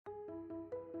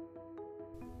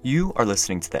You are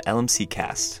listening to the LMC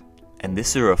Cast, and this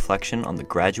is a reflection on the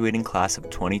graduating class of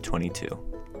 2022.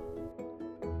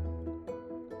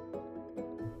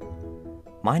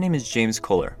 My name is James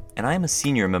Kohler, and I am a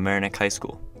senior in Mamaroneck High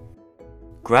School.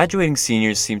 Graduating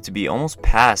seniors seem to be almost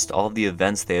past all of the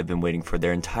events they have been waiting for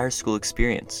their entire school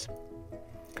experience.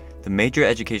 The major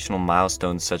educational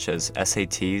milestones such as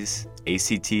SATs,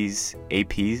 ACTs,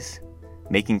 APs,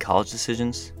 making college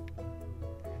decisions.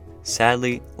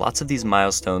 Sadly, lots of these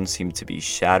milestones seem to be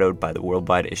shadowed by the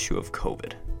worldwide issue of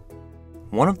COVID.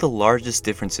 One of the largest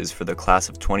differences for the class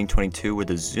of 2022 were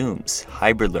the Zooms,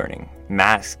 hybrid learning,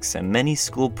 masks, and many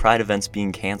school pride events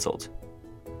being canceled.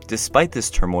 Despite this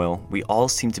turmoil, we all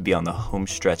seem to be on the home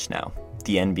stretch now,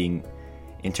 the end being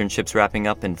internships wrapping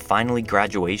up and finally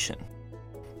graduation.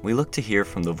 We look to hear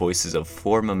from the voices of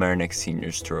 4 Mamaroneck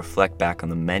seniors to reflect back on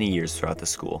the many years throughout the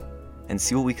school and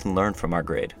see what we can learn from our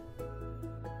grade.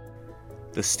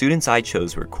 The students I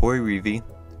chose were Corey Reevy,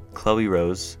 Chloe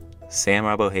Rose, Sam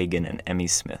Rabohagen, and Emmy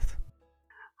Smith.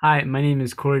 Hi, my name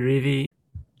is Corey Reevy.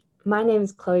 My name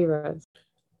is Chloe Rose.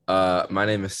 My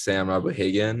name is Sam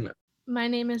Rabohagen. My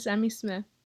name is Emmy Smith.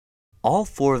 All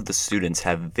 4 of the students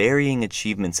have varying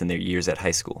achievements in their years at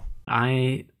high school.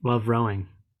 I love rowing.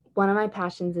 One of my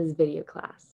passions is video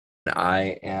class.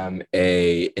 I am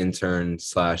a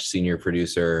intern/senior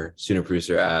producer, student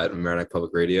producer at Mamaroneck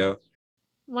Public Radio.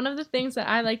 One of the things that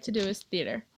I like to do is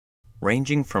theater.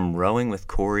 Ranging from rowing with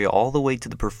Corey all the way to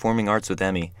the performing arts with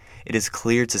Emmy, it is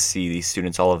clear to see these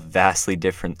students all have vastly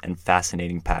different and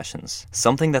fascinating passions,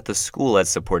 something that the school has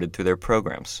supported through their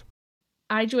programs.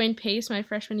 I joined PACE my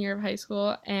freshman year of high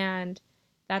school, and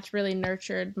that's really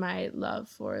nurtured my love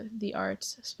for the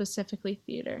arts, specifically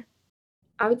theater.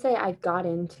 I would say I got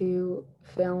into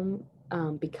film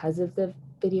because of the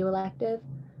video elective.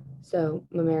 So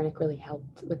Mamaroneck really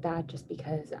helped with that just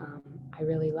because I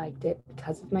really liked it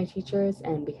because of my teachers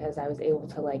and because I was able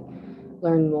to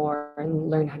learn more and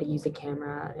learn how to use a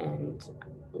camera and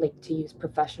to use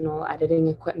professional editing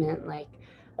equipment like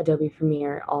Adobe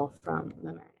Premiere, all from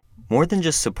Mamaroneck. More than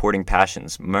just supporting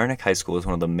passions, Mamaroneck High School is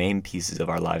one of the main pieces of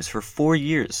our lives for 4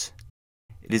 years.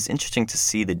 It is interesting to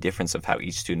see the difference of how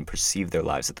each student perceived their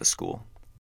lives at the school.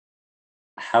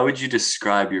 How would you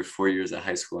describe your 4 years at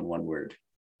high school in one word?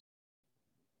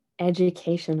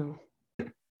 Educational.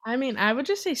 I would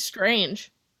just say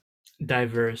strange.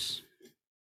 Diverse.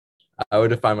 I would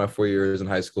define my 4 years in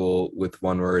high school with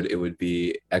one word. It would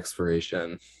be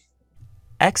exploration.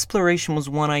 Exploration was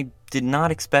one I did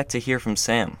not expect to hear from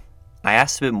Sam. I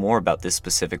asked a bit more about this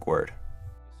specific word.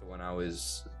 So when I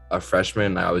was a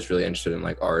freshman, I was really interested in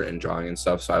art and drawing and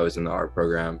stuff. So I was in the art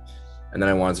program. And then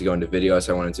I wanted to go into video,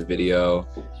 so I went into video.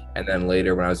 And then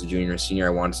later when I was a junior and senior,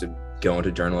 I wanted to go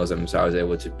into journalism. So I was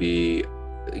able to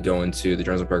go into the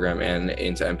journalism program and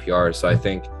into NPR. So I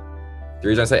think the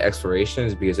reason I say exploration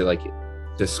is because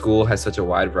the school has such a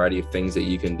wide variety of things that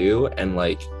you can do. And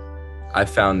I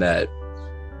found that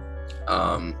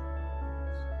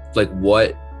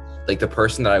the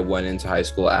person that I went into high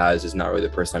school as is not really the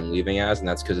person I'm leaving as, and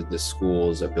that's because of the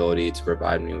school's ability to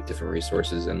provide me with different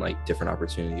resources and different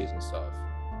opportunities and stuff.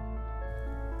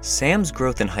 Sam's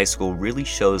growth in high school really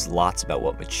shows lots about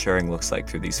what maturing looks like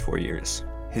through these 4 years.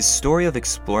 His story of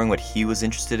exploring what he was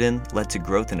interested in led to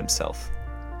growth in himself.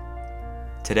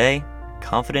 Today,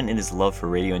 confident in his love for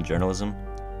radio and journalism,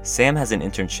 Sam has an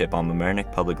internship on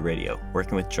Mamaroneck Public Radio,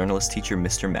 working with journalist teacher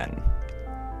Mr. Madden.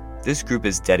 This group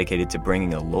is dedicated to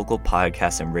bringing a local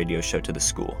podcast and radio show to the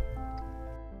school.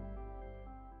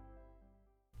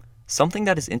 Something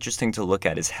that is interesting to look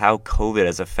at is how COVID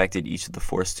has affected each of the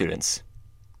 4 students.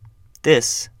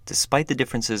 This, despite the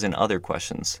differences in other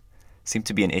questions, seemed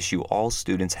to be an issue all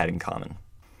students had in common.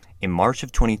 In March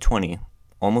of 2020,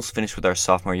 almost finished with our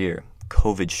sophomore year,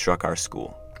 COVID struck our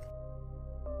school.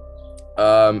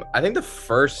 I think the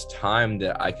first time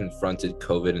that I confronted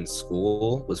COVID in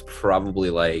school was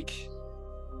probably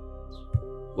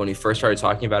when we first started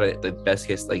talking about it. The best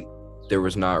case, there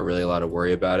was not really a lot of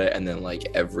worry about it, and then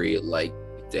every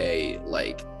day,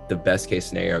 the best case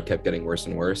scenario kept getting worse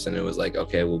and worse, and it was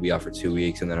okay, we'll be out for 2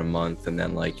 weeks and then a month, and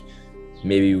then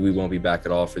maybe we won't be back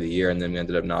at all for the year, and then we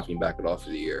ended up not being back at all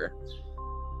for the year.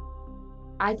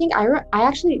 I think I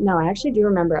actually do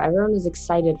remember everyone was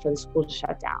excited for the school to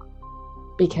shut down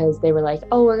because they were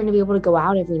oh, we're going to be able to go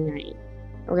out every night.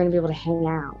 We're going to be able to hang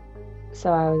out.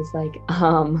 So I was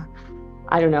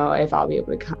I don't know if I'll be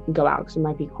able to go out because we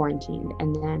might be quarantined.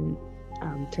 And then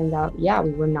turns out,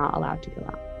 we were not allowed to go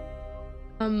out.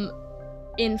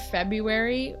 In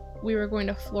February, we were going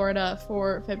to Florida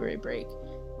for February break,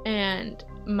 and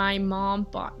my mom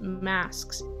bought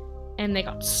masks, and they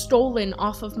got stolen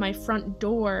off of my front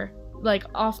door like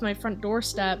off my front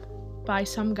doorstep by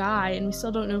some guy, and we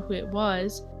still don't know who it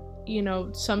was. You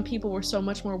know, some people were so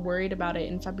much more worried about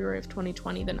it in February of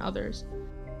 2020 than others.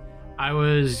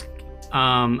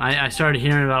 I started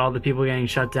hearing about all the people getting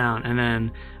shut down, and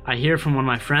then I hear from one of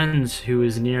my friends who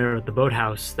was near the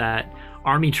boathouse that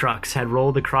army trucks had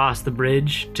rolled across the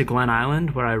bridge to Glen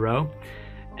Island where I row,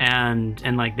 and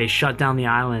like they shut down the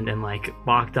island and like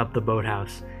locked up the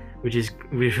boathouse, which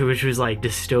was like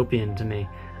dystopian to me.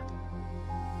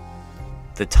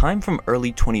 The time from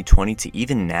early 2020 to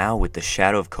even now, with the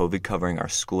shadow of COVID covering our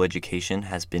school education,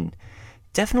 has been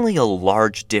definitely a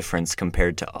large difference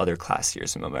compared to other class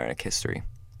years in Mamaroneck history.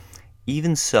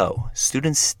 Even so,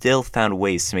 students still found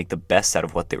ways to make the best out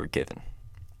of what they were given.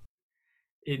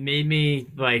 It made me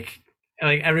like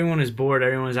everyone was bored,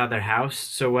 everyone was out their house.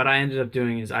 So what I ended up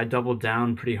doing is I doubled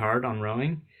down pretty hard on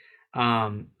rowing.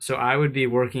 So I would be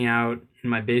working out in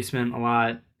my basement a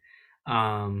lot,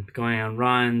 going on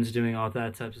runs, doing all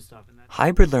that types of stuff.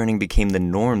 Hybrid learning became the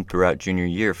norm throughout junior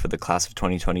year for the class of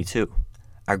 2022.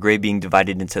 Our grade being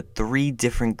divided into 3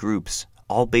 different groups,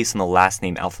 all based on the last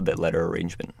name alphabet letter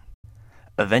arrangement.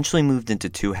 Eventually moved into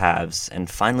 2 halves, and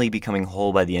finally becoming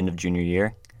whole by the end of junior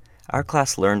year, our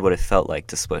class learned what it felt like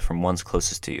to split from ones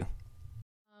closest to you.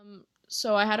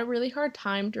 So I had a really hard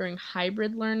time during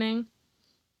hybrid learning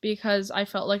because I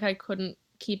felt like I couldn't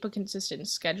keep a consistent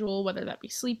schedule, whether that be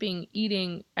sleeping,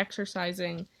 eating,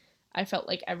 exercising. I felt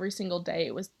like every single day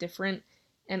it was different,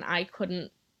 and I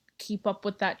couldn't keep up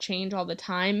with that change all the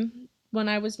time when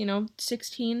I was,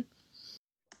 16.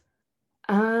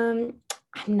 I'm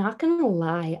not gonna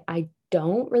lie, I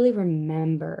don't really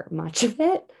remember much of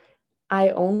it. I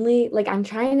only I'm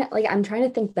trying to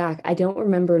think back. I don't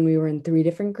remember when we were in 3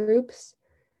 different groups.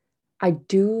 I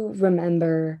do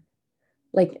remember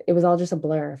it was all just a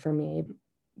blur for me.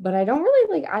 But I don't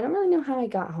really know how I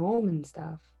got home and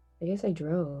stuff. I guess I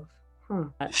drove. Huh.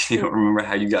 You don't remember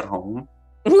how you got home?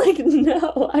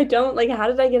 No, I don't. How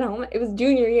did I get home? It was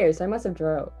junior year, so I must have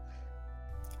drove.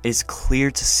 It is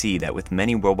clear to see that with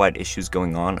many worldwide issues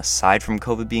going on aside from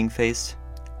COVID being faced,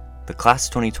 the class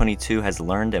of 2022 has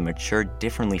learned and matured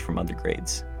differently from other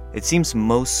grades. It seems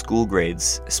most school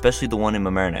grades, especially the one in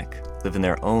Mamaroneck, live in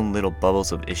their own little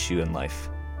bubbles of issue in life.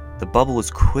 The bubble was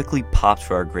quickly popped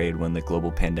for our grade when the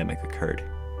global pandemic occurred,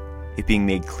 it being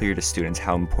made clear to students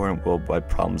how important worldwide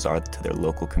problems are to their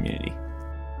local community.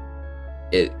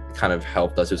 It kind of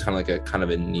helped us. It was kind of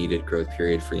a needed growth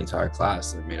period for the entire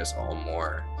class, and it made us all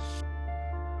more.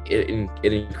 It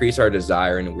increased our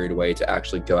desire in a weird way to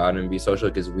actually go out and be social,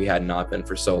 because we had not been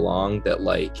for so long that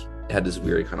it had this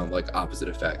weird kind of opposite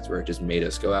effect where it just made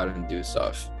us go out and do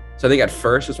stuff. So I think at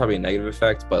first it was probably a negative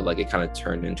effect, but it kind of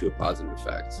turned into a positive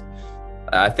effect.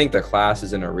 I think the class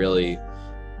is in a really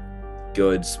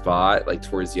good spot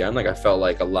towards the end. I felt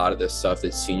like a lot of this stuff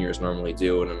that seniors normally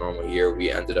do in a normal year, we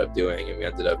ended up doing, and we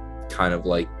ended up kind of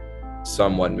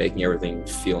somewhat making everything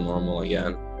feel normal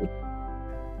again.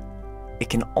 It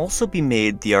can also be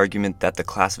made the argument that the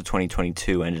class of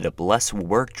 2022 ended up less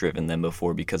work-driven than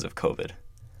before because of COVID.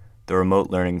 The remote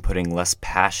learning putting less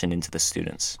passion into the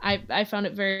students. I found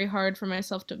it very hard for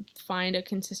myself to find a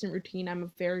consistent routine. I'm a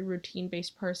very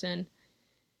routine-based person.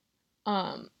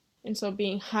 And so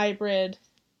being hybrid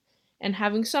and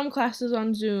having some classes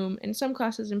on Zoom and some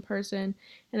classes in person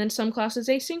and then some classes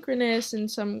asynchronous and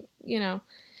some, it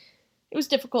was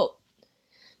difficult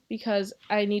because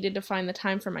I needed to find the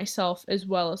time for myself as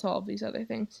well as all of these other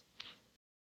things.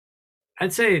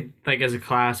 I'd say as a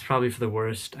class, probably for the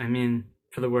worst.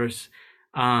 For the worst,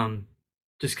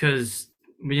 just because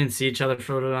we didn't see each other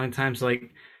for a really long time. So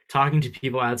talking to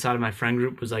people outside of my friend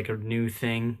group was a new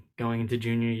thing going into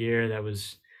junior year. That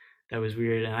was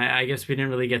weird. And I guess we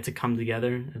didn't really get to come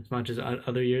together as much as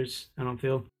other years, I don't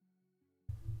feel.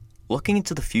 Looking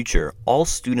into the future, all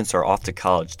students are off to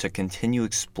college to continue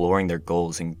exploring their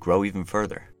goals and grow even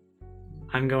further.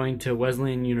 I'm going to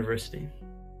Wesleyan University.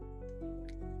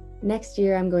 Next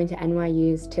year, I'm going to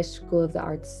NYU's Tisch School of the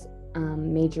Arts,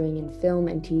 majoring in film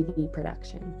and TV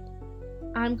production.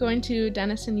 I'm going to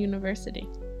Denison University.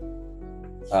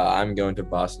 I'm going to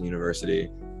Boston University.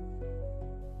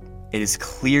 It is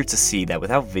clear to see that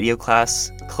without video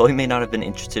class, Chloe may not have been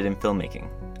interested in filmmaking.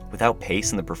 Without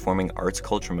PACE and the performing arts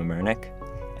culture in Mamaroneck,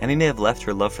 Emmy may have left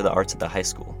her love for the arts at the high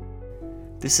school.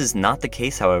 This is not the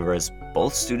case, however, as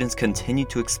both students continue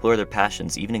to explore their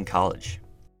passions even in college.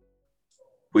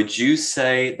 Would you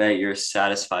say that you're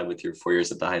satisfied with your 4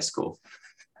 years at the high school?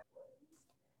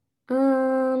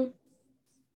 Yeah.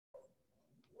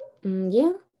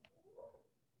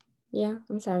 Yeah,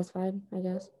 I'm satisfied, I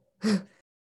guess.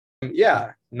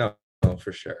 Yeah, no,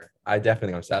 for sure. I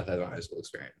definitely am satisfied with my high school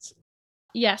experience.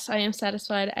 Yes, I am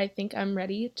satisfied. I think I'm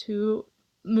ready to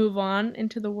move on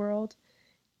into the world.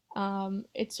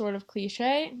 It's sort of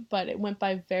cliche, but it went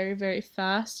by very, very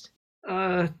fast.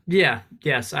 Yeah,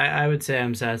 yes, I would say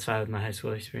I'm satisfied with my high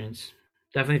school experience.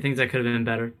 Definitely things that could have been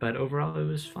better, but overall it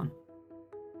was fun.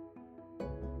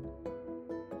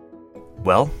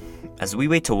 Well, as we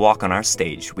wait to walk on our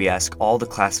stage, we ask all the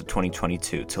class of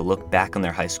 2022 to look back on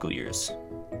their high school years.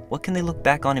 What can they look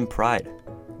back on in pride?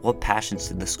 What passions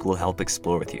did the school help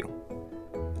explore with you?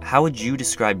 How would you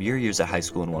describe your years at high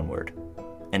school in one word?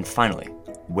 And finally,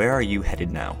 where are you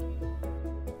headed now?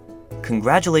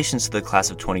 Congratulations to the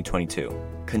class of 2022.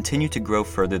 Continue to grow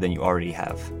further than you already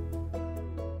have.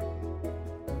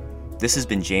 This has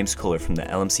been James Kohler from the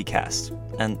LMC Cast,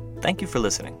 and thank you for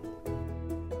listening.